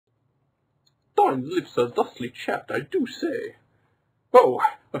Thine lips are thusly chapped, I do say. Oh,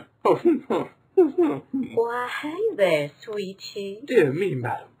 Why, hey there, sweetie. Dear me,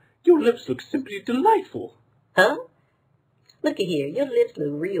 madam, your lips look simply delightful. Huh? Look-a here, your lips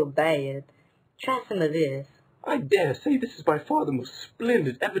look real bad. Try some of this. I dare say this is by far the most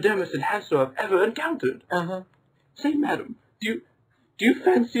splendid epidermis enhancer I've ever encountered. Uh-huh. Say, madam, do you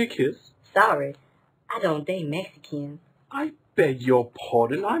fancy a kiss? Sorry, I don't date Mexican. I beg your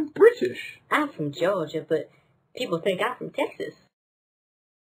pardon, I'm British. I'm from Georgia, but people think I'm from Texas.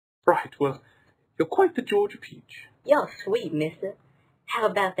 Right, well, you're quite the Georgia peach. You're sweet, mister. How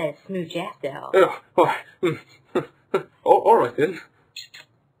about that smooch after all? All right then.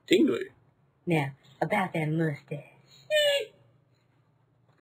 Tingly. Now, about that mustache.